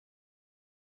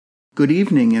Good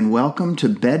evening and welcome to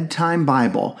Bedtime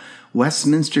Bible,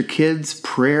 Westminster Kids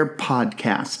Prayer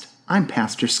Podcast. I'm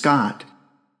Pastor Scott.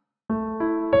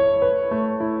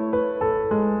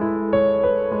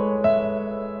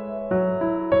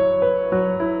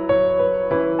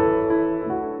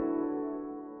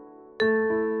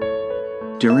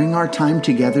 During our time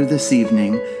together this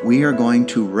evening, we are going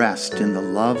to rest in the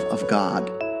love of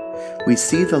God. We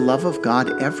see the love of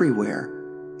God everywhere,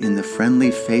 in the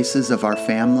friendly faces of our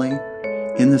family,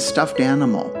 in the stuffed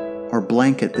animal or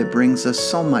blanket that brings us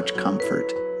so much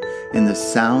comfort, in the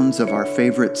sounds of our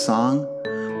favorite song,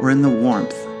 or in the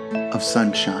warmth of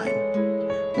sunshine.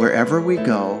 Wherever we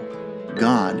go,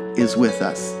 God is with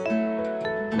us.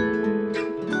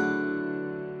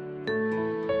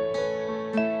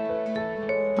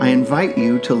 I invite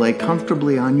you to lay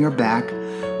comfortably on your back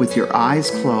with your eyes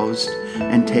closed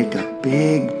and take a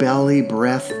big belly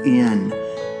breath in.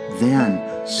 Then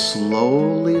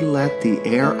slowly let the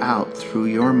air out through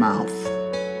your mouth.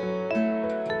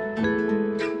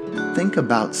 Think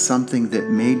about something that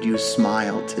made you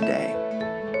smile today.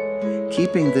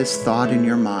 Keeping this thought in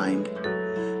your mind,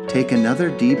 take another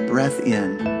deep breath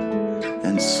in,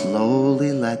 then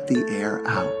slowly let the air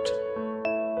out.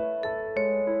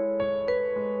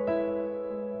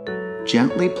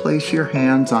 Gently place your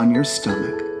hands on your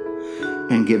stomach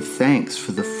and give thanks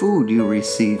for the food you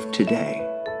received today.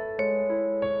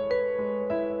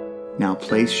 Now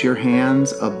place your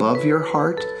hands above your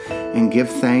heart and give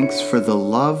thanks for the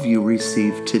love you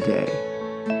received today.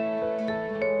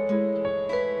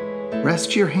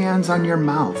 Rest your hands on your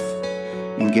mouth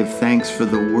and give thanks for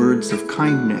the words of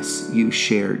kindness you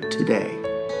shared today.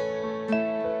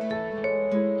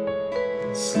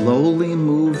 Slowly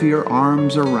move your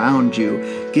arms around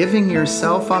you, giving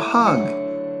yourself a hug,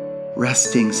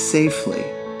 resting safely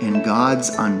in God's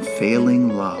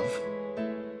unfailing love.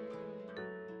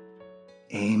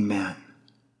 Amen.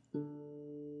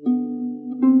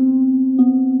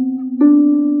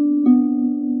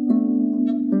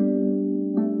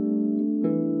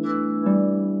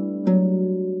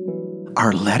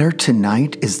 Our letter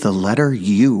tonight is the letter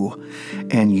U,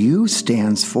 and U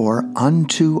stands for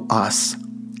unto us.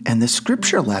 And the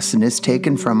scripture lesson is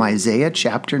taken from Isaiah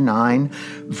chapter 9,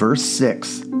 verse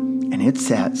 6. And it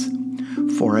says,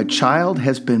 "For a child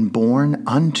has been born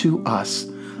unto us,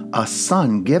 a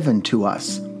son given to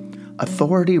us.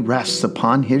 Authority rests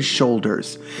upon his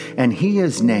shoulders, and he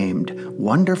is named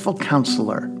Wonderful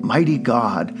Counselor, Mighty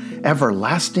God,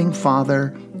 Everlasting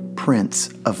Father, Prince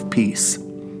of Peace."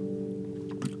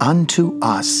 Unto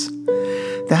us.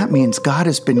 That means God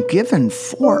has been given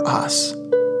for us.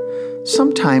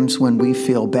 Sometimes when we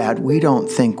feel bad, we don't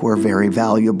think we're very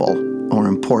valuable or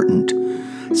important,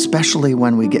 especially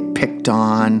when we get picked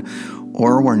on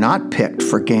or we're not picked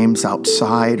for games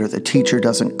outside or the teacher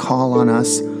doesn't call on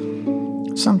us.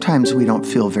 Sometimes we don't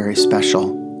feel very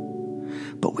special.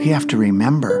 But we have to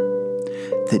remember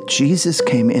that Jesus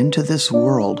came into this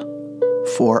world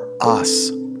for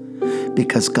us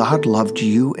because God loved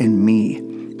you and me.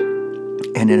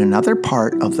 And in another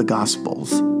part of the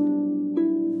Gospels,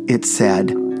 it said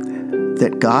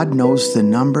that God knows the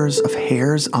numbers of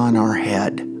hairs on our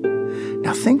head.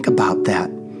 Now think about that.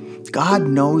 God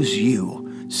knows you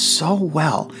so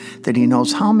well that He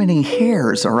knows how many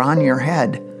hairs are on your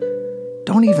head.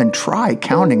 Don't even try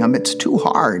counting them. It's too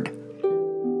hard.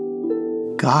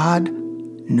 God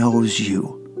knows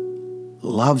you,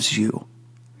 loves you,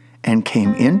 and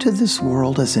came into this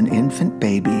world as an infant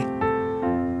baby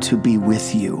to be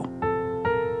with you.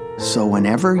 So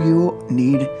whenever you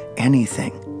need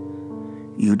anything,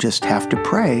 you just have to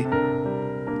pray,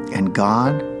 and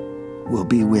God will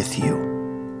be with you.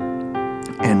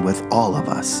 And with all of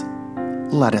us,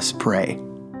 let us pray.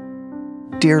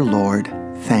 Dear Lord,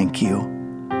 thank you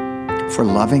for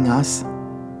loving us,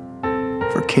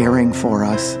 for caring for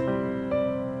us,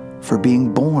 for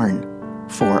being born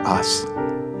for us.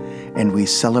 And we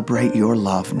celebrate your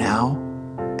love now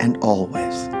and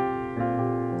always.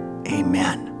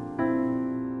 Amen.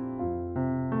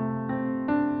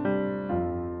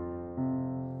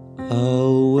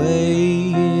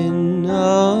 Away in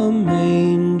a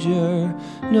manger,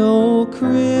 no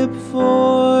crib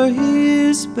for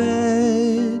his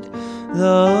bed,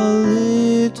 the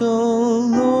little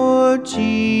Lord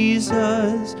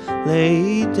Jesus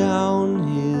laid down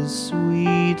his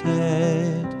sweet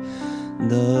head.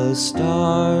 The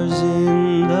stars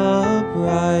in the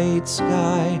bright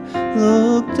sky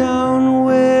looked down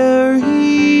where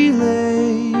he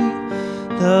lay.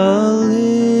 The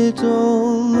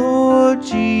little Lord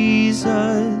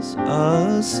Jesus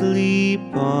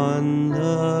asleep on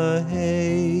the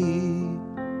hay.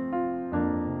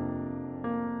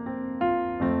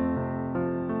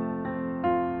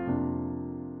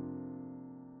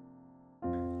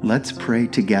 let's pray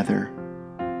together.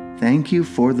 Thank you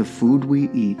for the food we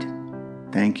eat.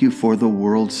 Thank you for the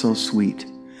world so sweet.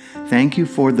 Thank you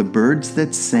for the birds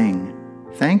that sing.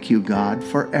 Thank you, God,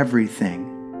 for everything.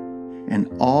 And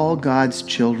all God's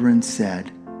children said,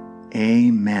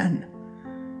 Amen.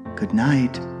 Good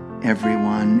night,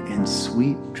 everyone, and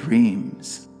sweet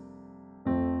dreams.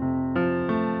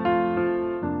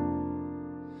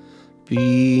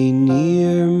 Be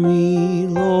near me,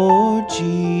 Lord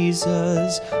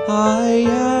Jesus, I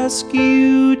ask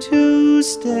you to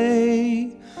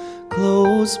stay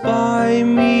close by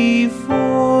me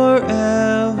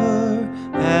forever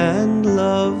and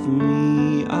love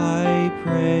me, I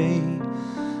pray.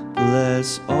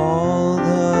 Bless all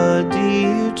the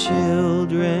dear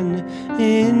children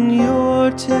in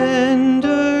your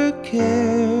tender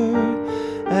care,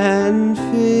 and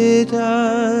fit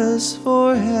us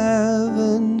for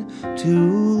heaven to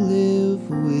live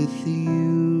with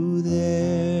you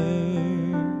there.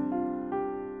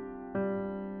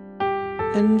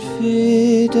 And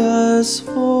fit us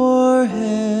for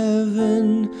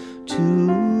heaven to